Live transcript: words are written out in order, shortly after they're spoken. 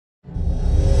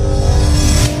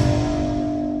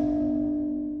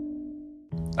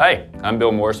Hi, I'm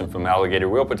Bill Morrison from Alloygator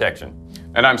Wheel Protection.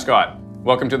 And I'm Scott.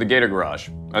 Welcome to the Gator Garage.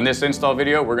 On this install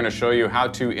video, we're going to show you how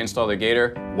to install the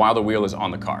Gator while the wheel is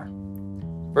on the car.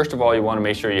 First of all, you want to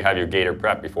make sure you have your Gator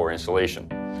prepped before installation.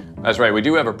 That's right, we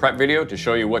do have a prep video to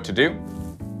show you what to do.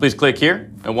 Please click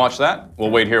here and watch that. We'll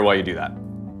wait here while you do that.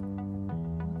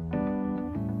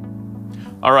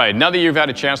 All right, now that you've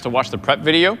had a chance to watch the prep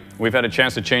video, we've had a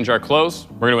chance to change our clothes,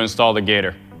 we're going to install the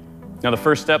Gator. Now the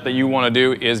first step that you want to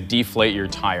do is deflate your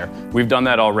tire. We've done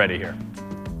that already here.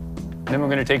 Then we're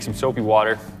going to take some soapy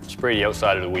water, spray the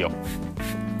outside of the wheel.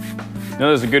 Now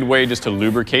there's a good way just to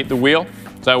lubricate the wheel.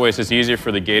 So that way it's just easier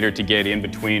for the Gator to get in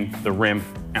between the rim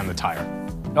and the tire.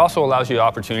 It also allows you the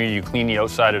opportunity to clean the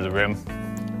outside of the rim,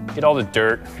 get all the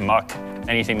dirt, muck,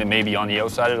 anything that may be on the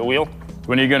outside of the wheel.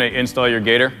 When you're going to install your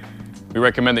Gator, we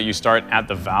recommend that you start at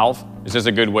the valve. It's just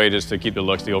a good way just to keep the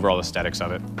looks, the overall aesthetics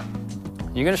of it.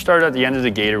 You're going to start at the end of the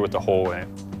Gator with the hole in it.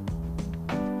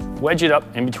 Wedge it up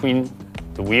in between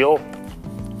the wheel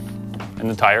and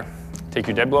the tire. Take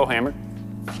your dead blow hammer,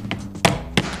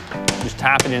 just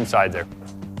tap it inside there.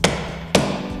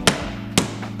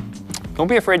 Don't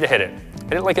be afraid to hit it.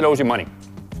 Hit it like it owes you money.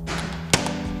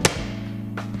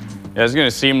 Yeah, it's going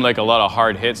to seem like a lot of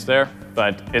hard hits there,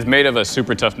 but it's made of a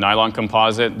super tough nylon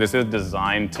composite. This is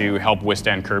designed to help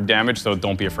withstand curb damage, so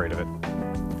don't be afraid of it.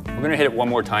 We're going to hit it one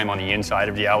more time on the inside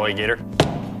of the Alloygator.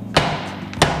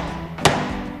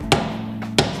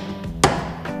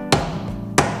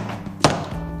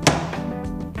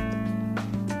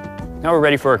 Now we're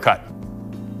ready for a cut.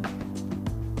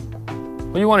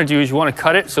 What you want to do is you want to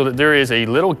cut it so that there is a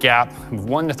little gap of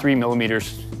 1 to 3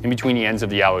 millimeters in between the ends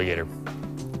of the Alloygator.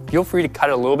 Feel free to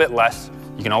cut it a little bit less.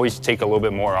 You can always take a little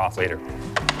bit more off later.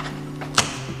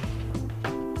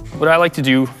 What I like to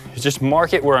do is just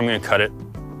mark it where I'm going to cut it.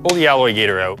 Pull the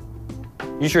Alloygator out.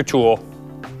 Use your tool.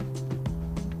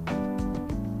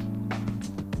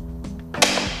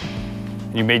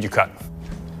 And you made your cut.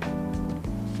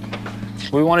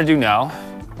 What we want to do now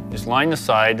is line the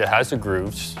side that has the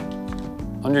grooves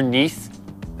underneath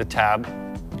the tab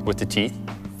with the teeth.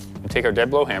 And take our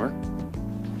dead blow hammer.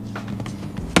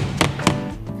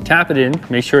 Tap it in,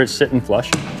 make sure it's sitting flush.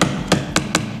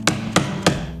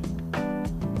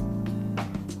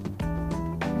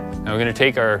 Now we're going to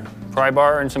take our pry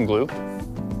bar and some glue.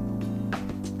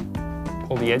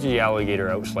 Pull the edge of the Alloygator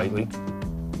out slightly.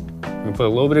 We're going to put a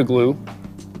little bit of glue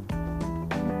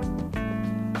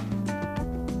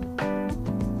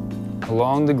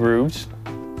along the grooves,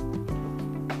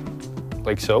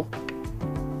 like so.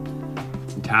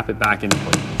 And tap it back into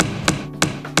place.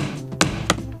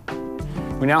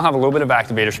 We now have a little bit of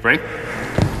activator spray.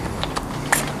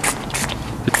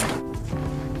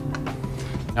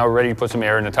 Now we're ready to put some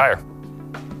air in the tire.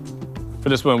 For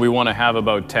this one, we want to have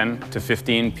about 10 to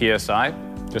 15 PSI,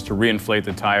 just to reinflate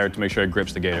the tire to make sure it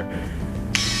grips the Gator.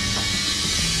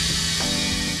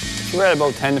 So we're at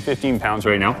about 10 to 15 pounds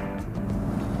right now.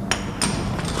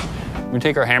 We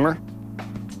take our hammer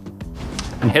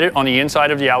and hit it on the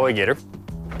inside of the Alloygator.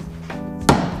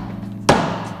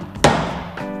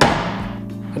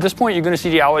 At this point, you're going to see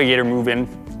the Alloygator move in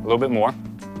a little bit more.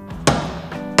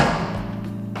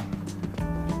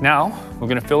 Now, we're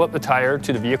going to fill up the tire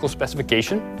to the vehicle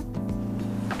specification.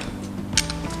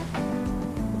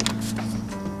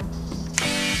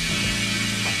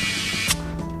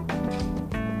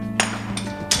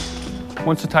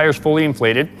 Once the tire is fully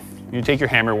inflated, you take your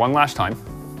hammer one last time,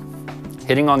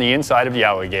 hitting on the inside of the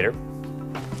Alloygator.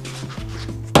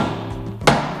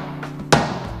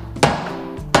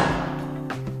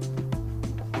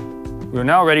 We're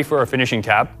now ready for our finishing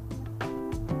tab.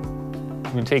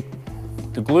 We're going to take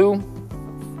the glue,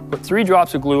 put 3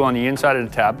 drops of glue on the inside of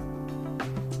the tab.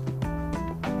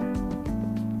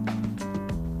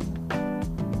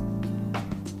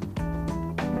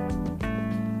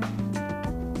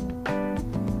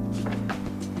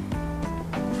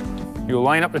 You'll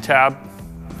line up the tab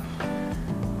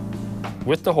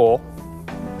with the hole.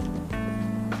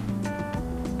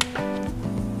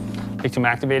 Take some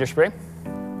activator spray.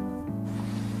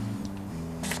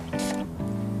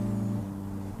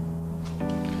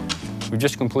 We've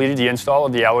just completed the install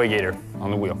of the Alloygator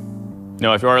on the wheel.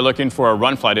 Now, if you are looking for a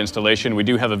run flat installation, we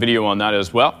do have a video on that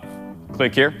as well.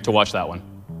 Click here to watch that one.